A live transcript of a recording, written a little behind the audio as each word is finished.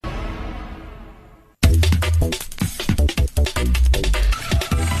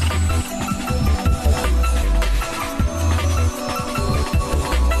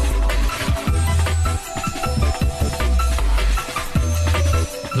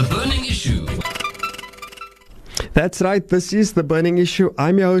That's right, this is The Burning Issue.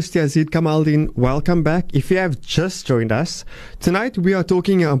 I'm your host, Yazid Kamaldeen. Welcome back. If you have just joined us, tonight we are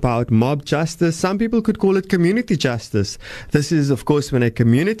talking about mob justice. Some people could call it community justice. This is, of course, when a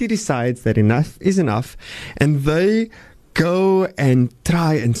community decides that enough is enough and they go and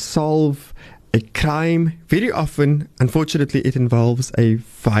try and solve a crime. Very often, unfortunately, it involves a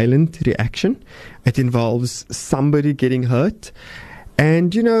violent reaction. It involves somebody getting hurt.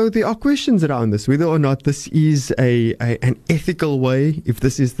 And, you know, there are questions around this, whether or not this is an ethical way, if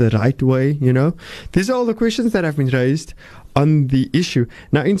this is the right way, you know. These are all the questions that have been raised on the issue.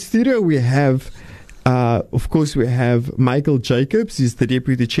 Now, in studio, we have, of course, we have Michael Jacobs. He's the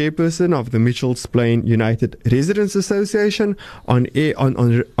Deputy Chairperson of the Mitchells Plain United Residents Association. On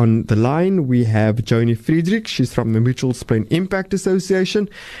the line, we have Joni Friedrich. She's from the Mitchells Plain Impact Association.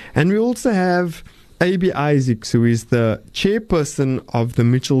 And we also have A.B. Isaacs, who is the chairperson of the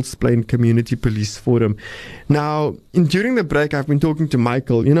Mitchells Plain Community Police Forum. Now, during the break, I've been talking to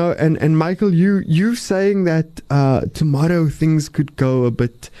Michael, you know, and Michael, you saying that tomorrow things could go a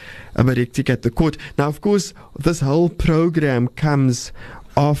bit hectic at the court. Now, of course, this whole program comes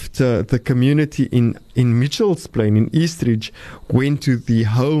after the community in Mitchells Plain, in Eastridge, went to the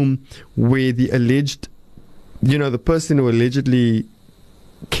home where the alleged, you know, the person who allegedly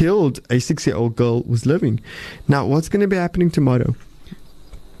killed a 6-year-old girl was living. Now, what's going to be happening tomorrow?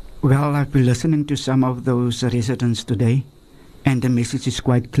 Well, I've been listening to some of those residents today, and the message is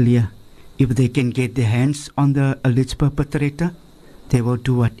quite clear. If they can get their hands on the alleged perpetrator, they will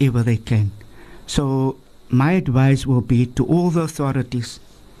do whatever they can. So my advice will be to all the authorities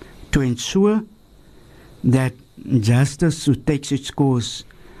to ensure that justice should take its course,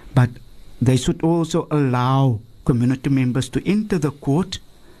 but they should also allow community members to enter the court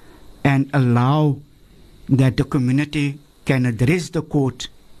and allow that the community can address the court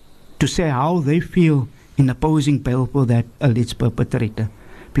to say how they feel in opposing bail for that alleged perpetrator.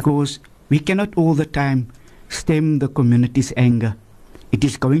 Because we cannot all the time stem the community's anger. It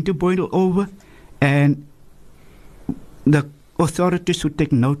is going to boil over, and the authorities should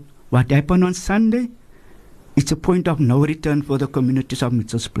take note. What happened on Sunday, it's a point of no return for the communities of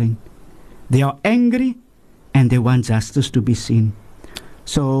Mitchells Plain. They are angry and they want justice to be seen.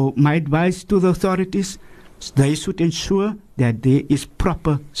 So my advice to the authorities, they should ensure that there is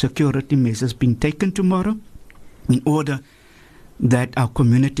proper security measures being taken tomorrow in order that our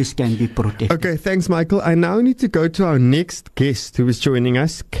communities can be protected. Okay, thanks, Michael. I now need to go to our next guest who is joining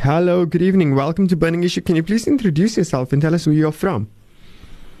us. Hello, good evening. Welcome to Burning Issue. Can you please introduce yourself and tell us where you're from?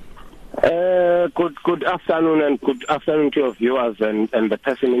 Good afternoon, and good afternoon to your viewers and the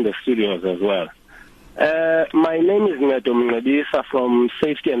person in the studios as well. My name is Neto Mngadisa from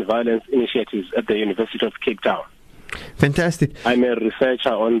Safety and Violence Initiatives at the University of Cape Town. Fantastic. I'm a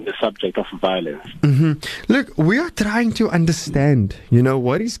researcher on the subject of violence. Mm-hmm. Look, we are trying to understand, you know,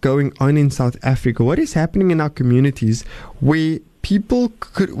 what is going on in South Africa, what is happening in our communities where people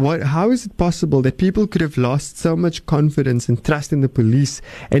could, how is it possible that people could have lost so much confidence and trust in the police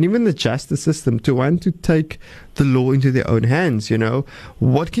and even the justice system to want to take the law into their own hands, you know?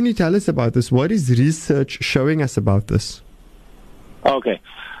 What can you tell us about this? What is research showing us about this? Okay.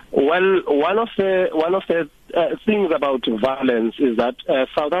 Well, one of the things about violence is that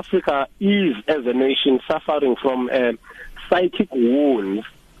South Africa is, as a nation, suffering from psychic wounds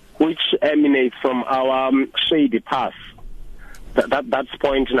which emanate from our shady past. That's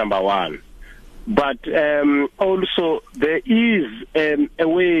point number one. But also there is a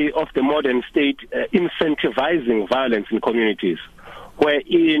way of the modern state incentivizing violence in communities, where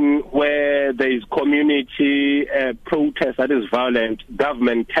there is community protest that is violent,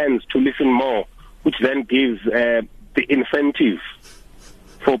 government tends to listen more, which then gives the incentive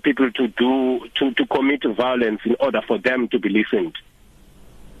for people to commit violence in order for them to be listened.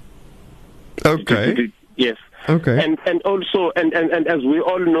 Okay. Yes. Okay. And also as we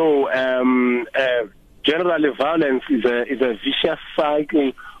all know, generally violence is a vicious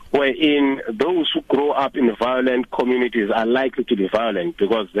cycle wherein those who grow up in violent communities are likely to be violent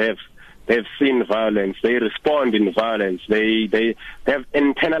because they've seen violence, they respond in violence, they have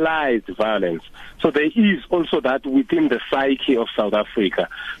internalized violence. So there is also that within the psyche of South Africa.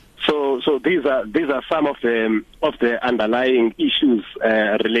 So these are some of the underlying issues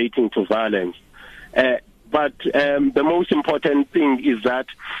relating to violence. But the most important thing is that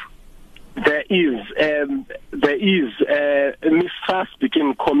there is mistrust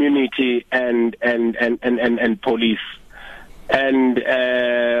between community and police. And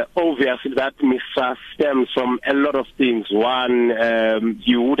obviously that mistrust stems from a lot of things. One,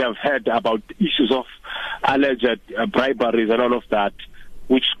 you would have heard about issues of alleged briberies and all of that,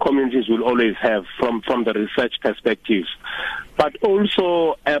 which communities will always have from the research perspectives. But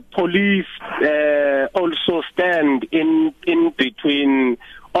also, police also often stand in between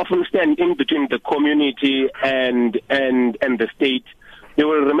the community and the state. You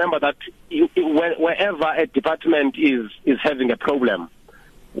will remember that wherever a department is having a problem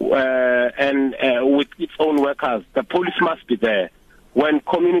and with its own workers, the police must be there. When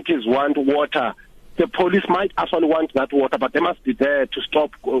communities want water, the police might actually want that water, but they must be there to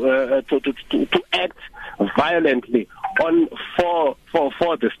stop to act violently for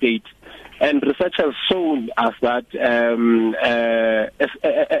the state. And research has shown us that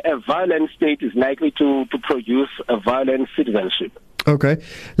a violent state is likely to produce a violent citizenship. Okay.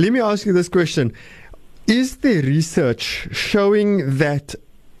 Let me ask you this question. Is there research showing that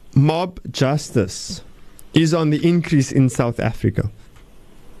mob justice is on the increase in South Africa?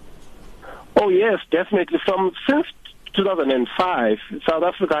 Oh, yes, definitely. Since 2005, South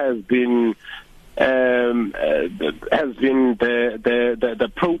Africa has been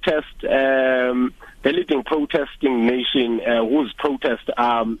the protest, the leading protesting nation whose protests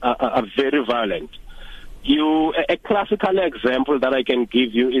are very violent. A classical example that I can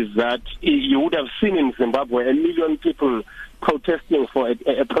give you is that you would have seen in Zimbabwe 1 million people protesting for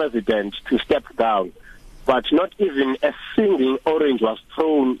a president to step down, but not even a single orange was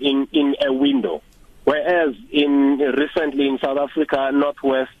thrown in a window. Whereas recently in South Africa,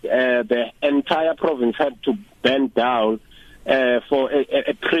 Northwest, the entire province had to bend down for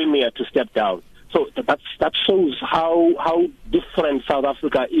a premier to step down. So that shows how different South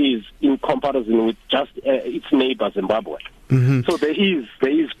Africa is in comparison with just its neighbor Zimbabwe. Mm-hmm. So there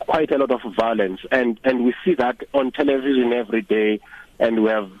is quite a lot of violence, and we see that on television every day, and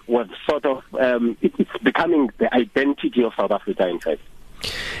we've sort of it's becoming the identity of South Africa, in fact.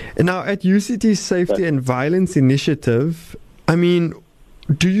 Now, at UCT's Safety and Violence Initiative, I mean,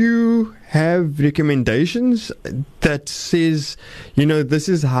 do you have recommendations that says, this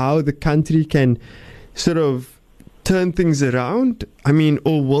is how the country can sort of turn things around? I mean,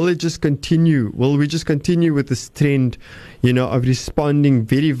 or will it just continue? Will we just continue with this trend, of responding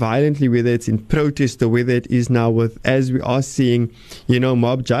very violently, whether it's in protest or whether it is now as we are seeing,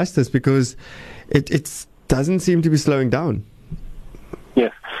 mob justice, because it doesn't seem to be slowing down.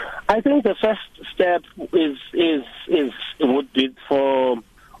 Yes, I think the first step would be for.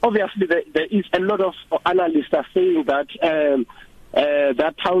 Obviously, there is a lot of analysts are saying that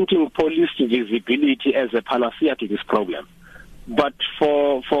they're counting police visibility as a panacea to this problem. But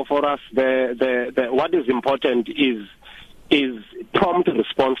for us, the what is important is prompt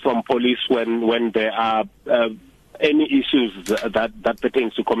response from police when there are any issues that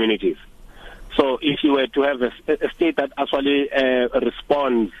pertains to communities. So if you were to have a state that actually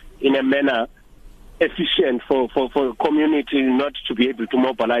responds in a manner efficient for community not to be able to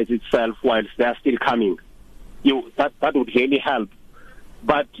mobilize itself whilst they are still coming, that would really help.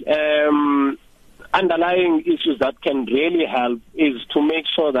 But underlying issues that can really help is to make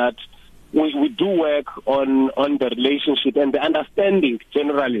sure that we do work on the relationship and the understanding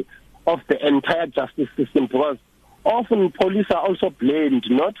generally of the entire justice system, because often police are also blamed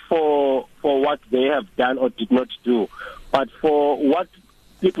not for what they have done or did not do, but for what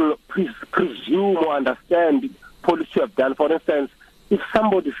people presume or understand police to have done. For instance, if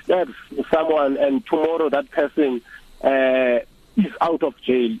somebody stabs someone and tomorrow that person is out of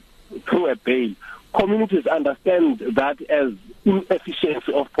jail through a bail, communities understand that as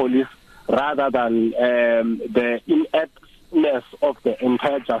inefficiency of police rather than the ineptness of the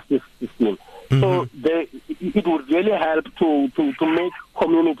entire justice system. Mm-hmm. So it would really help to make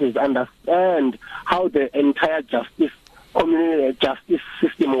communities understand how the entire justice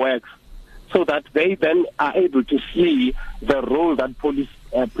system works, so that they then are able to see the role that police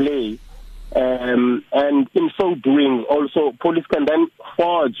play, and in so doing, also police can then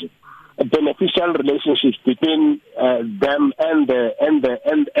forge beneficial relationships between them and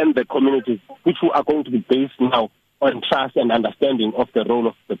the communities, which are going to be based now on trust and understanding of the role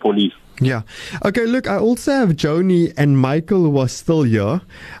of the police. Yeah. Okay, look, I also have Joni and Michael who are still here.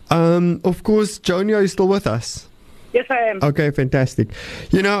 Of course, Joni, are you still with us? Yes, I am. Okay, fantastic.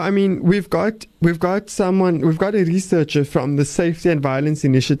 I mean, we've got a researcher from the Safety and Violence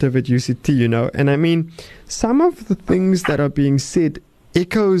Initiative at UCT, and I mean, some of the things that are being said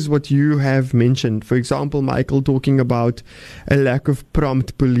echoes what you have mentioned. For example, Michael talking about a lack of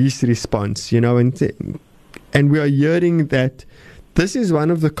prompt police response, and we are hearing that this is one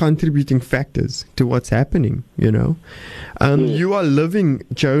of the contributing factors to what's happening, You are living,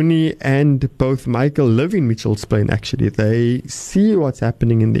 Joni and both Michael live in Mitchell's Plain, actually. They see what's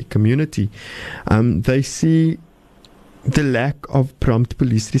happening in their community. They see the lack of prompt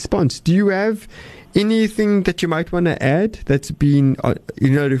police response. Do you have anything that you might want to add that's been,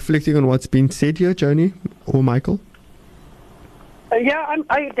 reflecting on what's been said here, Joni or Michael?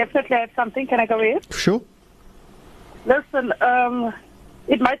 I definitely have something. Can I go ahead? Sure. Listen,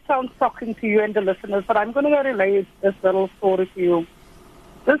 it might sound shocking to you and the listeners, but I'm going to relay this little story to you.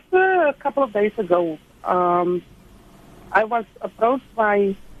 Just a couple of days ago, I was approached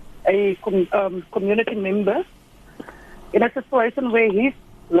by a community member in a situation where his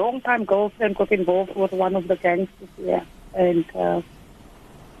long-time girlfriend got involved with one of the gangsters here. And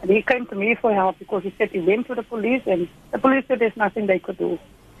he came to me for help because he said he went to the police, and the police said there's nothing they could do.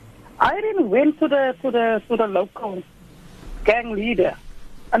 I then went to the local gang leader,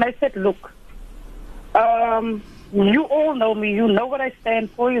 and I said, look, you all know me, you know what I stand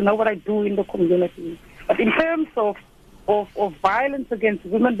for, you know what I do in the community. But in terms of violence against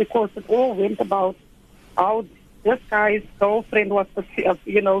women, because it all went about how this guy's girlfriend was,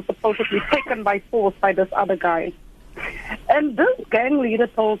 supposedly taken by force by this other guy. And this gang leader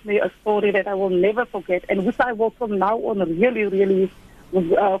told me a story that I will never forget, and which I will from now on really, really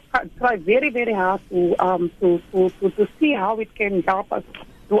try very, very hard to see how it can help us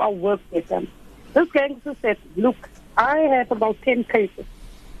do our work with them. This gangster said, look, I have about 10 cases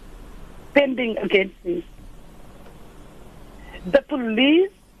pending against me. The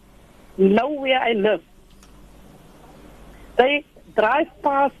police know where I live. They drive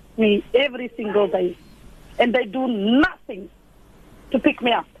past me every single day, and they do nothing to pick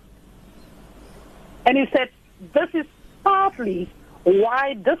me up. And he said, this is partly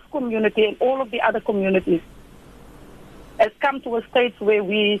why this community and all of the other communities has come to a stage where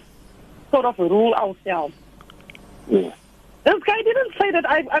we sort of rule ourselves. Yeah. This guy didn't say that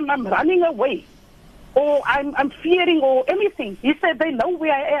I'm running away or I'm fearing or anything. He said they know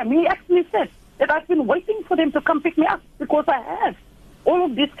where I am. He actually said that I've been waiting for them to come pick me up because I have all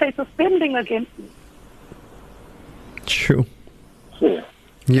of these cases pending against me. True.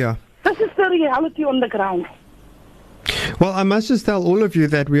 Yeah. This is the reality on the ground. Well, I must just tell all of you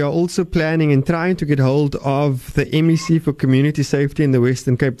that we are also planning and trying to get hold of the MEC for Community Safety in the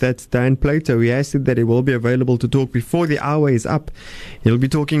Western Cape. That's Dan Plato. He has said that he will be available to talk before the hour is up. He'll be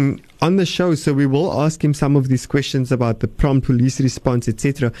talking on the show, so we will ask him some of these questions about the prompt police response,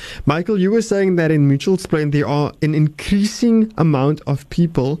 etc. Michael, you were saying that in Mitchell's Plain there are an increasing amount of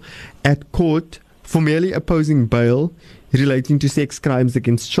people at court for merely opposing bail relating to sex crimes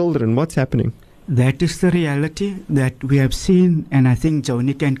against children. What's happening? That is the reality that we have seen, and I think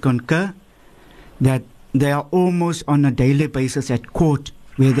Joni can concur, that they are almost on a daily basis at court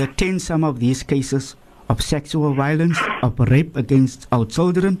where they attend some of these cases of sexual violence, of rape against our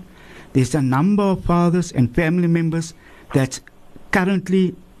children. There's a number of fathers and family members that's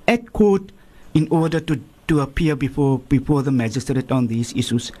currently at court in order to appear before the magistrate on these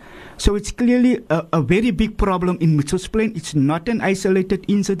issues. So it's clearly a very big problem in Mitchell's Plain. It's not an isolated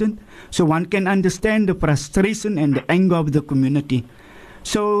incident, so one can understand the frustration and the anger of the community.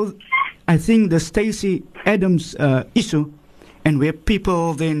 So I think the Stacey Adams issue, and where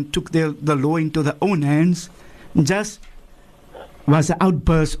people then took the law into their own hands, just was an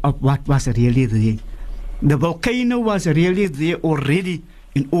outburst of what was really there. The volcano was really there already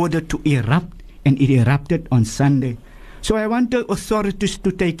in order to erupt, and it erupted on Sunday. So I want the authorities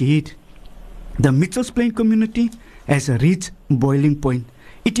to take heed. The Mitchell's Plain community has reached boiling point.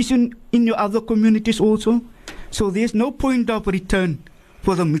 It is in your other communities also. So there's no point of return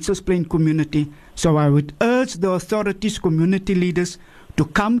for the Mitchell's Plain community. So I would urge the authorities, community leaders, to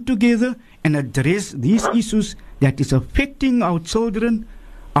come together and address these issues that is affecting our children,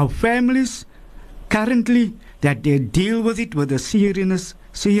 our families currently, that they deal with it with the seriousness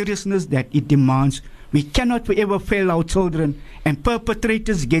that it demands. We cannot forever fail our children, and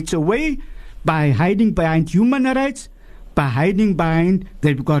perpetrators get away by hiding behind human rights, by hiding behind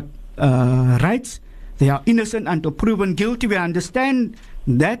they've got rights. They are innocent until proven guilty. We understand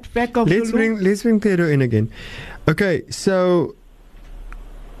that fact of let's the law. Let's bring Pedro in again. Okay, so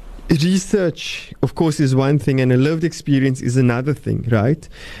research, of course, is one thing, and a lived experience is another thing, right?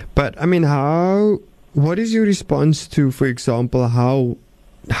 But I mean, what is your response to, for example,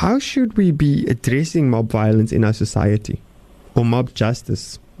 how should we be addressing mob violence in our society, or mob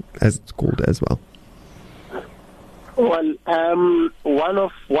justice, as it's called as well? Well, one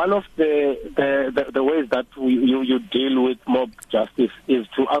of the ways that you deal with mob justice is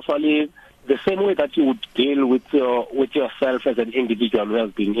to actually, the same way that you would deal with yourself as an individual who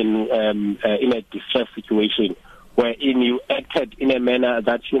has been in a distress situation, wherein you acted in a manner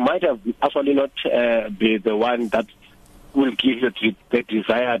that you might have actually not be the one that will give you the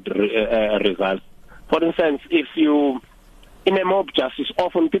desired result. For instance, if you in a mob justice,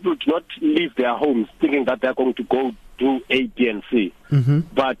 often people do not leave their homes thinking that they're going to go do A, B, and C. Mm-hmm.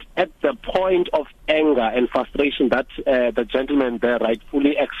 But at the point of anger and frustration that the gentleman there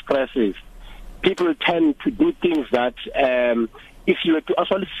rightfully expresses, people tend to do things that if you were to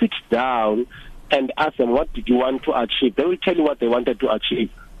actually sit down and ask them, what did you want to achieve? They will tell you what they wanted to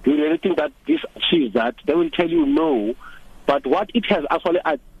achieve. Do you really think that this achieves that? They will tell you no. But what it has actually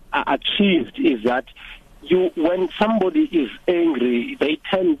achieved is that when somebody is angry, they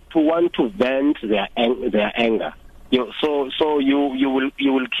tend to want to vent their anger. So you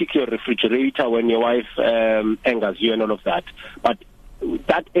will kick your refrigerator when your wife angers you and all of that. But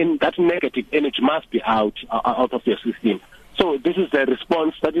that negative energy must be out of your system. So this is the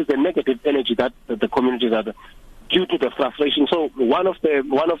response. That is the negative energy that the communities are due to the frustration. So one of the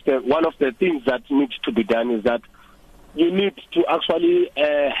things that needs to be done is that you need to actually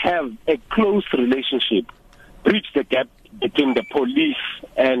have a close relationship, bridge the gap between the police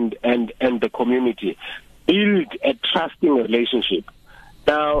and the community, build a trusting relationship.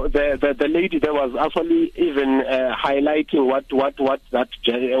 Now, the lady there was actually even highlighting what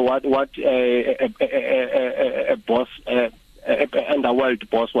a boss, an underworld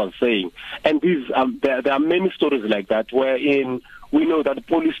boss was saying, and these there are many stories like that wherein we know that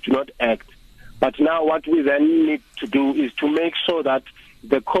police do not act. But now what we then need to do is to make sure that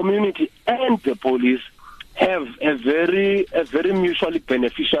the community and the police have a very mutually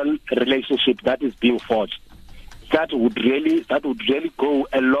beneficial relationship that is being forged. That would really go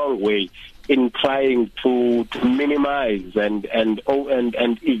a long way in trying to minimize and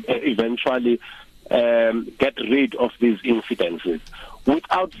eventually get rid of these incidences.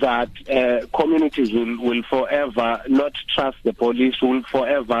 Without that, communities will forever not trust the police, will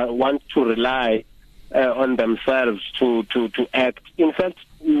forever want to rely on themselves to act. In fact,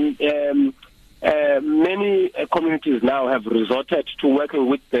 many communities now have resorted to working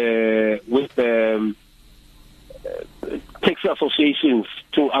with the taxi associations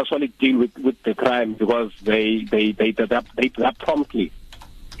to actually deal with the crime, because they are promptly.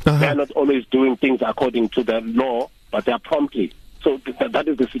 Uh-huh. They are not always doing things according to the law, but they are promptly. So that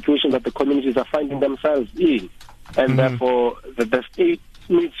is the situation that the communities are finding themselves in. And therefore, the state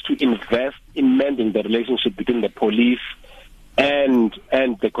needs to invest in mending the relationship between the police and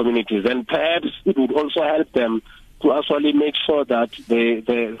the communities. And perhaps it would also help them to actually make sure that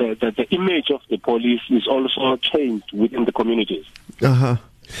the image of the police is also changed within the communities. Uh-huh.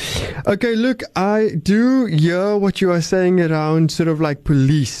 Okay, look, I do hear what you are saying around sort of like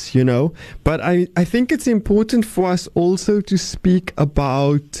police, but I think it's important for us also to speak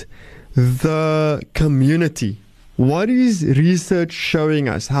about the community. What is research showing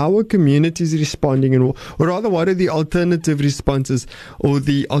us? How are communities responding, or rather, what are the alternative responses or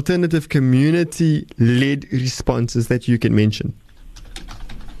the alternative community-led responses that you can mention?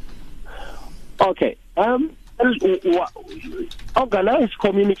 Okay. Organized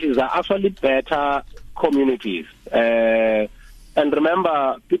communities are actually better communities. And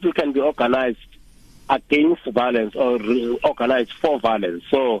remember, people can be organized against violence or organized for violence.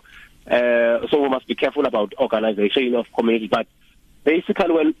 So we must be careful about organization of communities. But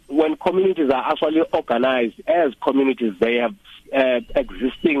basically, when communities are actually organized as communities, they have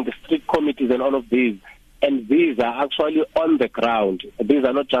existing district committees and all of these. And these are actually on the ground. These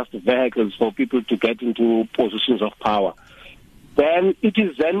are not just vehicles for people to get into positions of power. Then it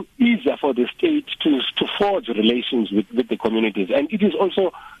is then easier for the state to forge relations with the communities. And it is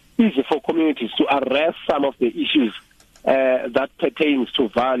also easy for communities to arrest some of the issues that pertains to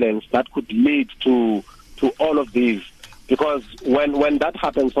violence that could lead to all of these. Because when that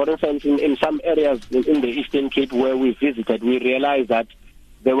happens, for instance, in some areas in the Eastern Cape where we visited, we realized that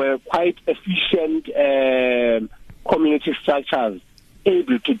there were quite efficient community structures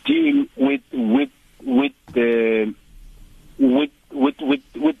able to deal with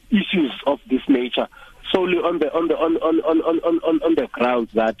issues of this nature solely on the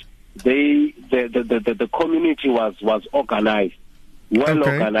grounds that the community was organized,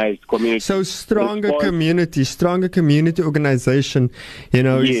 organized community. So stronger community organization,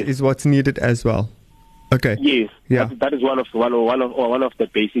 yes, is what's needed as well. Okay. Yes. Yeah. That is one of the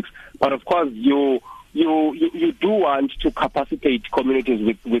basics. But of course, you do want to capacitate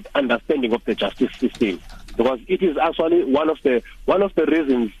communities with understanding of the justice system. because it is actually one of the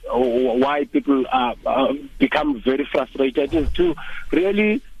reasons why people become very frustrated, is to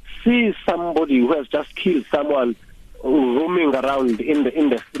really see somebody who has just killed someone roaming around in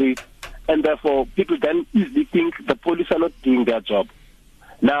the street, and therefore people then easily think the police are not doing their job.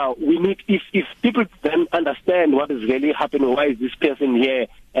 Now, we need, if people then understand what is really happening, why is this person here,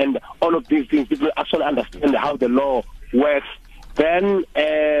 and all of these things, people actually understand how the law works, then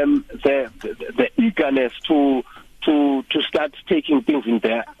the eagerness to start taking things in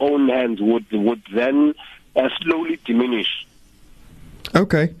their own hands would then slowly diminish.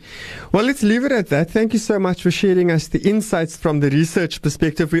 Okay. Well, let's leave it at that. Thank you so much for sharing us the insights from the research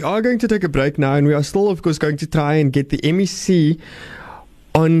perspective. We are going to take a break now, and we are still, of course, going to try and get the MEC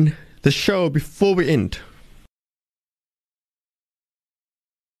on the show before we end.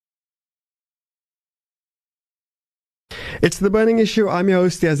 It's The Burning Issue. I'm your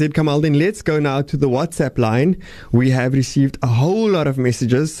host, Yazid Kamaldin. Let's go now to the WhatsApp line. We have received a whole lot of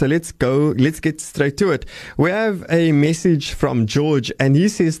messages, so let's get straight to it. We have a message from George, and he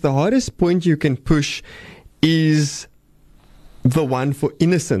says the hardest point you can push is the one for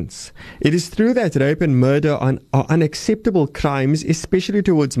innocence. It is true that rape and murder are unacceptable crimes, especially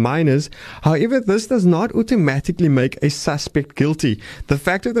towards minors. However, this does not automatically make a suspect guilty. The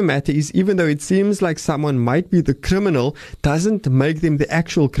fact of the matter is, even though it seems like someone might be the criminal, doesn't make them the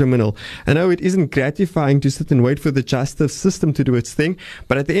actual criminal. I know it isn't gratifying to sit and wait for the justice system to do its thing,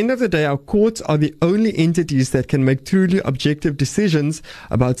 but at the end of the day, our courts are the only entities that can make truly objective decisions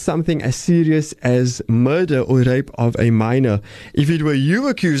about something as serious as murder or rape of a minor. If it were you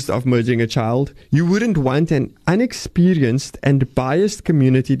accused of murdering a child, you wouldn't want an unexperienced and biased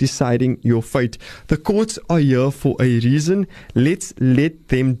community deciding your fate. The courts are here for a reason. Let's let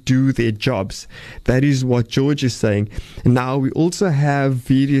them do their jobs. That is what George is saying. Now, we also have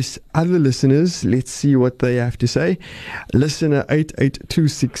various other listeners. Let's see what they have to say. Listener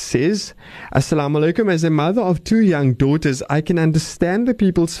 8826 says, Assalamu alaikum. As a mother of 2 young daughters, I can understand the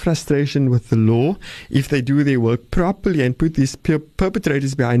people's frustration with the law. If they do their work properly and put these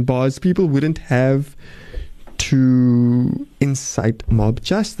perpetrators behind bars, people wouldn't have to incite mob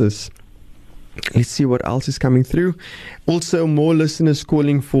justice. Let's see what else is coming through. Also, more listeners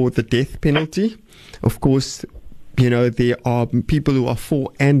calling for the death penalty. Of course, you know, there are people who are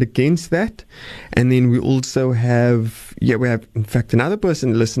for and against that. And then we also have, in fact, another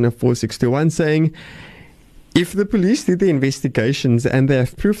person, listener 4621, saying, if the police did the investigations and they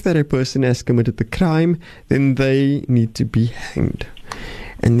have proof that a person has committed the crime, then they need to be hanged.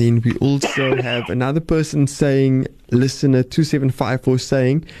 And then we also have another person saying, listener 2754,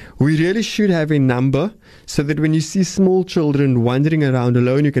 saying, we really should have a number so that when you see small children wandering around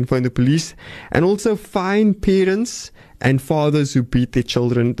alone, you can phone the police, and also fine parents and fathers who beat their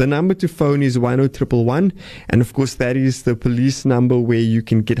children. The number to phone is 10111, and of course that is the police number where you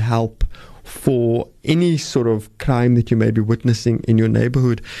can get help for any sort of crime that you may be witnessing in your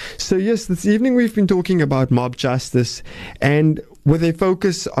neighborhood. So yes, this evening we've been talking about mob justice, and with a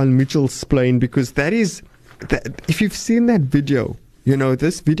focus on Mitchell's Plain, because that is, if you've seen that video, you know,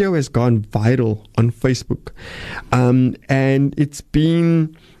 this video has gone viral on Facebook, and it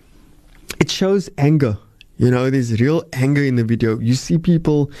shows anger. You know, there's real anger in the video. You see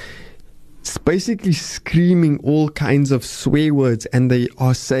people basically screaming all kinds of swear words, and they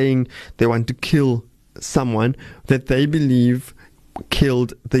are saying they want to kill someone that they believe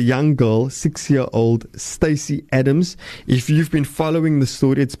killed the young girl, 6-year-old Stacey Adams. If you've been following the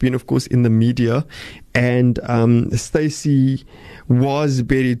story, it's been, of course, in the media, and Stacey was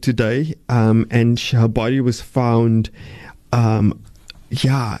buried today, and her body was found,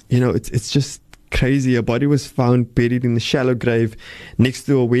 it's just crazy. Her body was found buried in the shallow grave next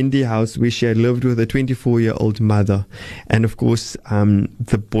to a Wendy house where she had lived with a 24-year-old mother. And of course,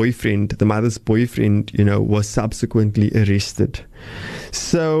 the mother's boyfriend, was subsequently arrested.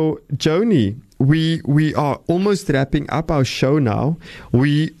 So, Joni, we are almost wrapping up our show now.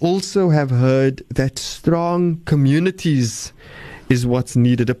 We also have heard that strong communities is what's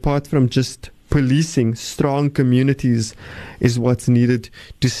needed, apart from just policing. Strong communities is what's needed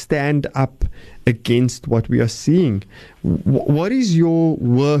to stand up against what we are seeing. What is your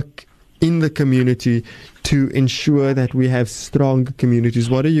work in the community to ensure that we have strong communities?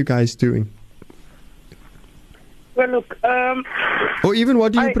 What are you guys doing? Well, look, or even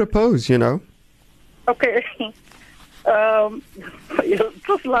what do you propose, Okay.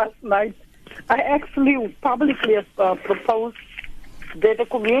 Just last night, I actually publicly proposed that the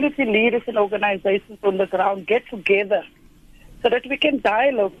community leaders and organizations on the ground get together so that we can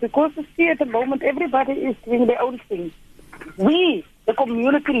dialogue. Because you see, at the moment, everybody is doing their own thing. We The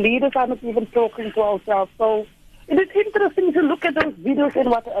community leaders are not even talking to ourselves. So it is interesting to look at those videos and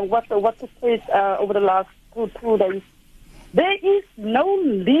what took place over the last two days. There is no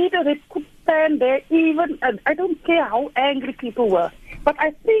leader that could stand there, even, I don't care how angry people were. But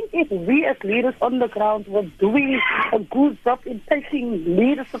I think if we as leaders on the ground were doing a good job in taking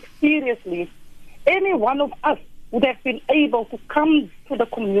leadership seriously, any one of us would have been able to come to the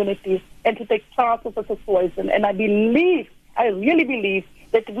community and to take charge of the situation. And I really believe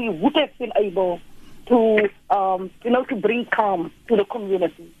that we would have been able to, to bring calm to the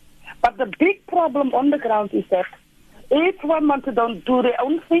community. But the big problem on the ground is that each one wants to do their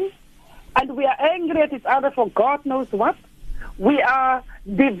own thing, and we are angry at each other for God knows what. We are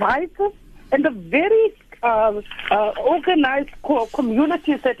divisive, and the very organized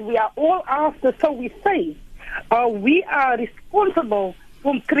communities that we are all after, so we say, we are responsible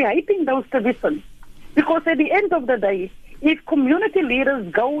for creating those divisions. Because at the end of the day, if community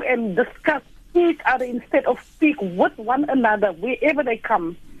leaders go and discuss each other instead of speak with one another wherever they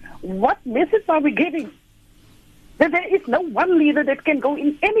come, what message are we giving? That there is no one leader that can go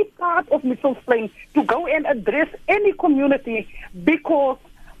in any part of Mitchell's Plain to go and address any community because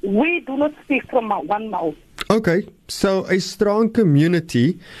we do not speak from one mouth. Okay, so a strong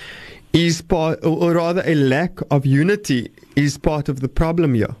community is part, or rather a lack of unity is part of the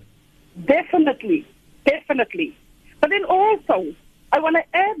problem here. Definitely. But then also, I want to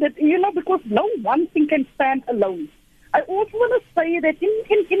add that, because no one thing can stand alone. I also want to say that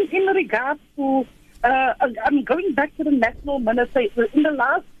in regards to I'm going back to the national minister. In the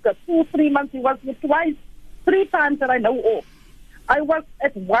last 2-3 months, he was here twice, 3 times that I know of. I was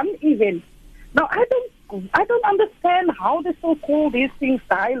at one event. Now, I don't understand how they so call these things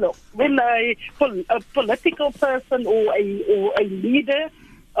dialogue. When a political person or a leader,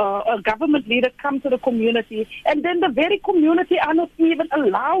 a government leader come to the community, and then the very community are not even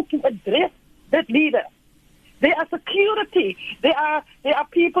allowed to address that leader. There are security. There are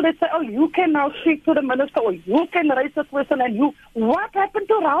people that say, oh, you can now speak to the minister, or you can raise a question, and you. What happened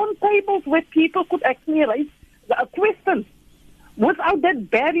to round tables where people could actually raise questions without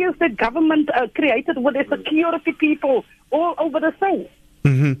that barriers that government created with the security people all over the south?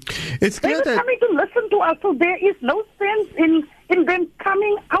 Mm-hmm. It's clear they're coming to listen to us, so there is no sense in them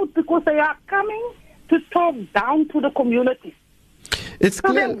coming out because they are coming to talk down to the community. It's so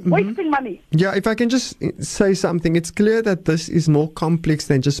clear. They're wasting money. Yeah, if I can just say something, it's clear that this is more complex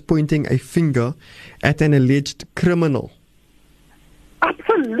than just pointing a finger at an alleged criminal.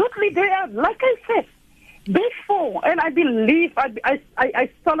 Absolutely, they are. Like I said before, and I believe, I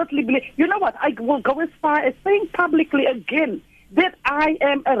solidly believe. You know what? I will go as far as saying publicly again that I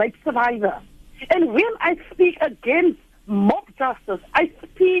am a rape survivor, and when I speak against mob justice, I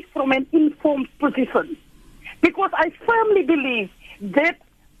speak from an informed position because I firmly believe that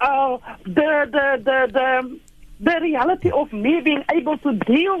the reality of me being able to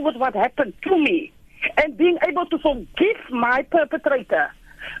deal with what happened to me and being able to forgive my perpetrator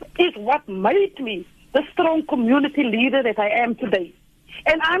is what made me the strong community leader that I am today.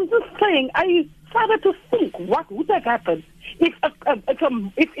 And I'm just saying, I started to think what would have happened if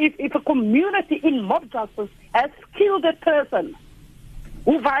a community in mob justice has killed a person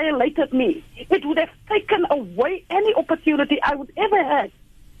who violated me. It would have taken away any opportunity I would ever have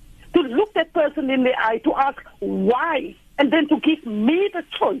to look that person in the eye, to ask why, and then to give me the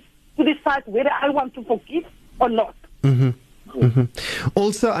choice to decide whether I want to forgive or not. Mm-hmm. Mm-hmm.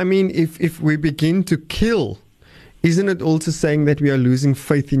 Also, I mean, if we begin to kill, isn't it also saying that we are losing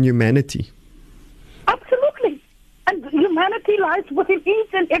faith in humanity? Absolutely. And humanity lies within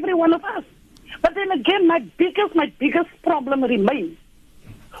each and every one of us. But then again, my biggest problem remains.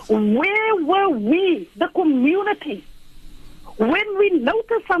 Where were we, the community, when we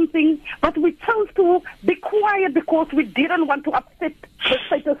noticed something, but we chose to be quiet because we didn't want to upset the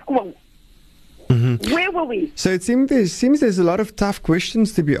status quo? Mm-hmm. Where were we? So it seems there's a lot of tough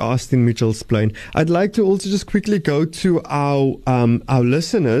questions to be asked in Mitchell's Plain. I'd like to also just quickly go to our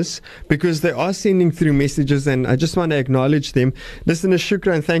listeners because they are sending through messages, and I just want to acknowledge them. Listener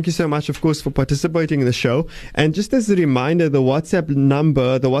Shukran, thank you so much, of course, for participating in the show. And just as a reminder, the WhatsApp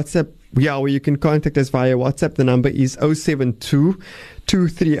number, where you can contact us via WhatsApp, the number is 072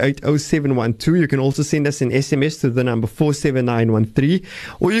 238 0712. You can also send us an SMS to the number 47913,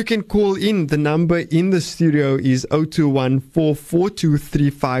 or you can call in. The number in the studio is 021 442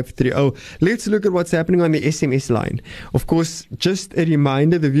 3530. Let's look at what's happening on the SMS line. Of course, just a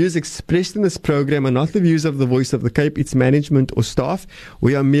reminder, the views expressed in this program are not the views of the Voice of the Cape, its management or staff.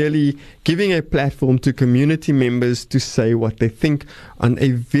 We are merely giving a platform to community members to say what they think on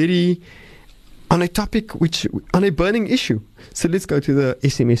a very on a topic on a burning issue. So let's go to the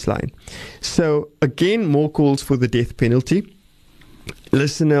SMS line. So again, more calls for the death penalty.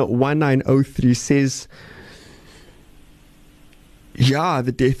 Listener 1903 says, yeah,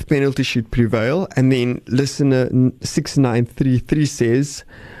 the death penalty should prevail. And then listener 6933 says,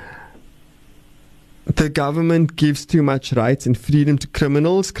 the government gives too much rights and freedom to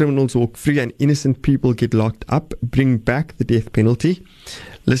criminals. Criminals walk free and innocent people get locked up. Bring back the death penalty.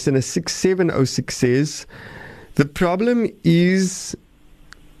 Listener 6706 says, the problem is...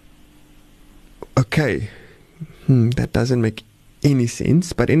 Okay, that doesn't make any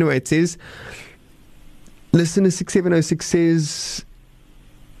sense. But anyway, it says... Listener 6706 says,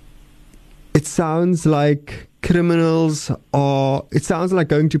 it sounds like it sounds like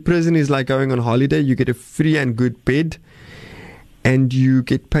going to prison is like going on holiday. You get a free and good bed and you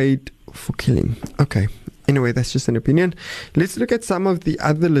get paid for killing. Okay. Anyway, that's just an opinion. Let's look at some of the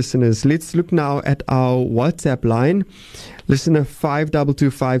other listeners. Let's look now at our WhatsApp line. Listener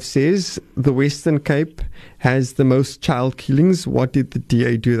 5225 says, the Western Cape has the most child killings. What did the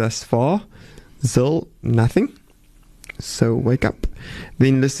DA do thus far? Zil, nothing. So wake up.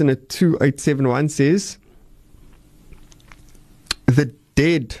 Then listener 2871 says, the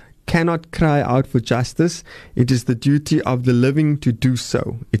dead cannot cry out for justice. It is the duty of the living to do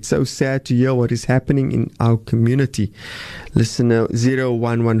so. It's so sad to hear what is happening in our community. Listener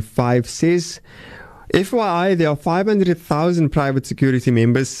 0115 says, FYI, there are 500,000 private security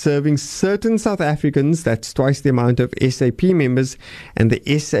members serving certain South Africans. That's twice the amount of SAP members and the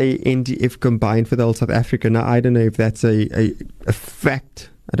SANDF combined for the whole South Africa. Now, I don't know if that's a fact.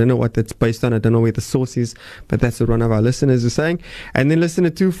 I don't know what that's based on. I don't know where the source is, but that's what one of our listeners is saying. And then listener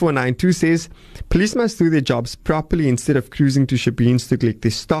 2492 says, police must do their jobs properly instead of cruising to Shabeens to collect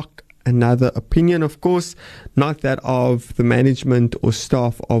their stock. Another opinion, of course, not that of the management or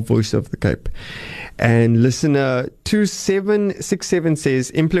staff of Voice of the Cape. And listener 2767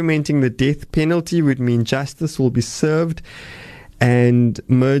 says, implementing the death penalty would mean justice will be served and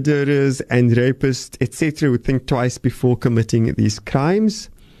murderers and rapists, etc., would think twice before committing these crimes.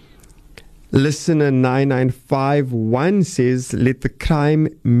 Listener 9951 says, let the crime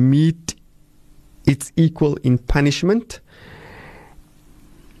meet its equal in punishment.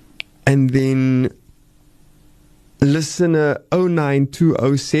 And then listener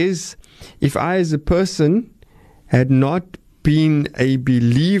 0920 says, if I as a person had not been a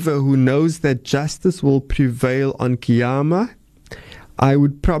believer who knows that justice will prevail on Qiyamah, I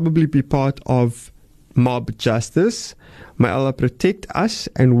would probably be part of mob justice. May Allah protect us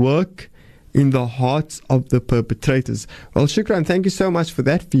and work in the hearts of the perpetrators. Well, Shukran, thank you so much for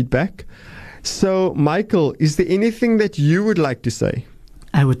that feedback. So, Michael, is there anything that you would like to say?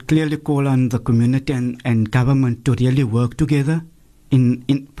 I would clearly call on the community and government to really work together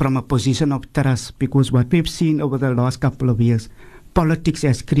from a position of trust, because what we've seen over the last couple of years, politics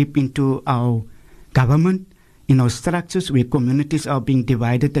has crept into our government, in our structures, where communities are being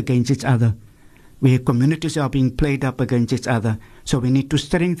divided against each other, where communities are being played up against each other. So we need to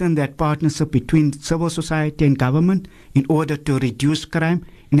strengthen that partnership between civil society and government in order to reduce crime,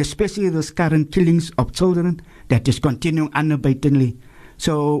 and especially those current killings of children that is continuing unabatedly.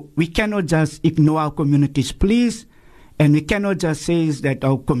 So we cannot just ignore our communities, please, and we cannot just say that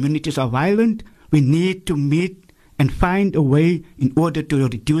our communities are violent. We need to meet and find a way in order to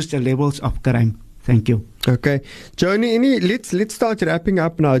reduce the levels of crime. Thank you. Okay. Joni, let's start wrapping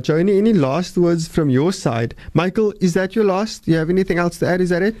up now. Joni, any last words from your side? Michael, is that your last? Do you have anything else to add? Is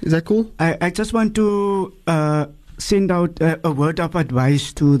that it? Is that cool? I just want to send out a word of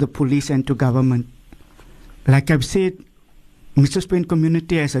advice to the police and to government. Like I've said, Mitchells Plain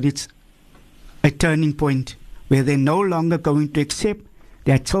community has reached a turning point where they're no longer going to accept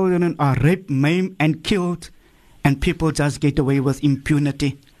that children are raped, maimed, and killed, and people just get away with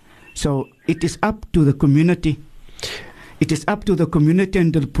impunity. So it is up to the community. It is up to the community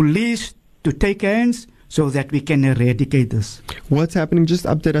and the police to take hands so that we can eradicate this. What's happening? Just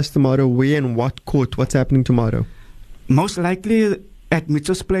update us tomorrow. Where and what court? What's happening tomorrow? Most likely at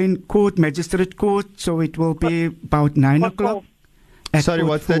Mitchells Plain Court, Magistrate Court, so it will be about 9 o'clock. Sorry,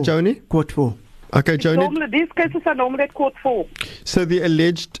 what's that, Joni? Court 4. Okay, Joni. Normally, these cases are normally at Court 4. So the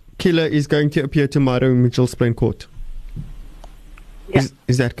alleged killer is going to appear tomorrow in Mitchells Plain Court? Yes.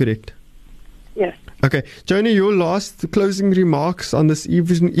 Is that correct? Yes. Okay. Joni, your last closing remarks on this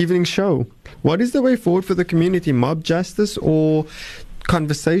evening show. What is the way forward for the community? Mob justice or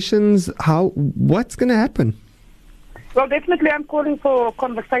conversations? What's going to happen? Well, definitely I'm calling for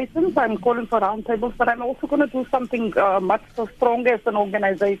conversations, I'm calling for roundtables, but I'm also going to do something much so stronger as an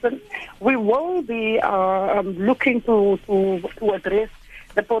organization. We will be looking to address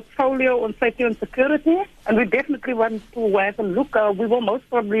the portfolio on safety and security, and we definitely want to have a look. We will most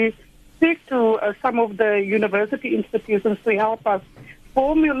probably speak to some of the university institutions to help us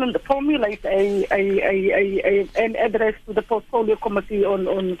formulate an address to the portfolio committee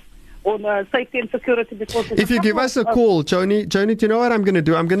on safety and security. Because if you give us a call, Joni, do you know what I'm going to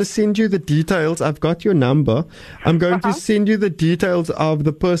do? I'm going to send you the details. I've got your number. I'm going to send you the details of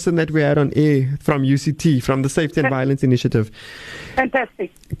the person that we had on air from UCT, from the Safety and Violence Initiative.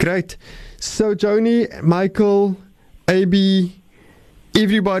 Fantastic. Great. So, Joni, Michael, AB,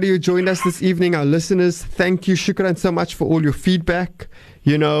 everybody who joined us this evening, our listeners, thank you. Shukran so much for all your feedback.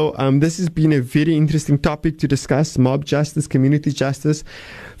 You know, this has been a very interesting topic to discuss, mob justice, community justice.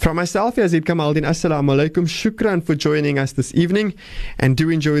 From myself, Yazid Kamaldin, Assalamu alaikum. Shukran for joining us this evening, and do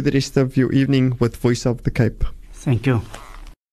enjoy the rest of your evening with Voice of the Cape. Thank you.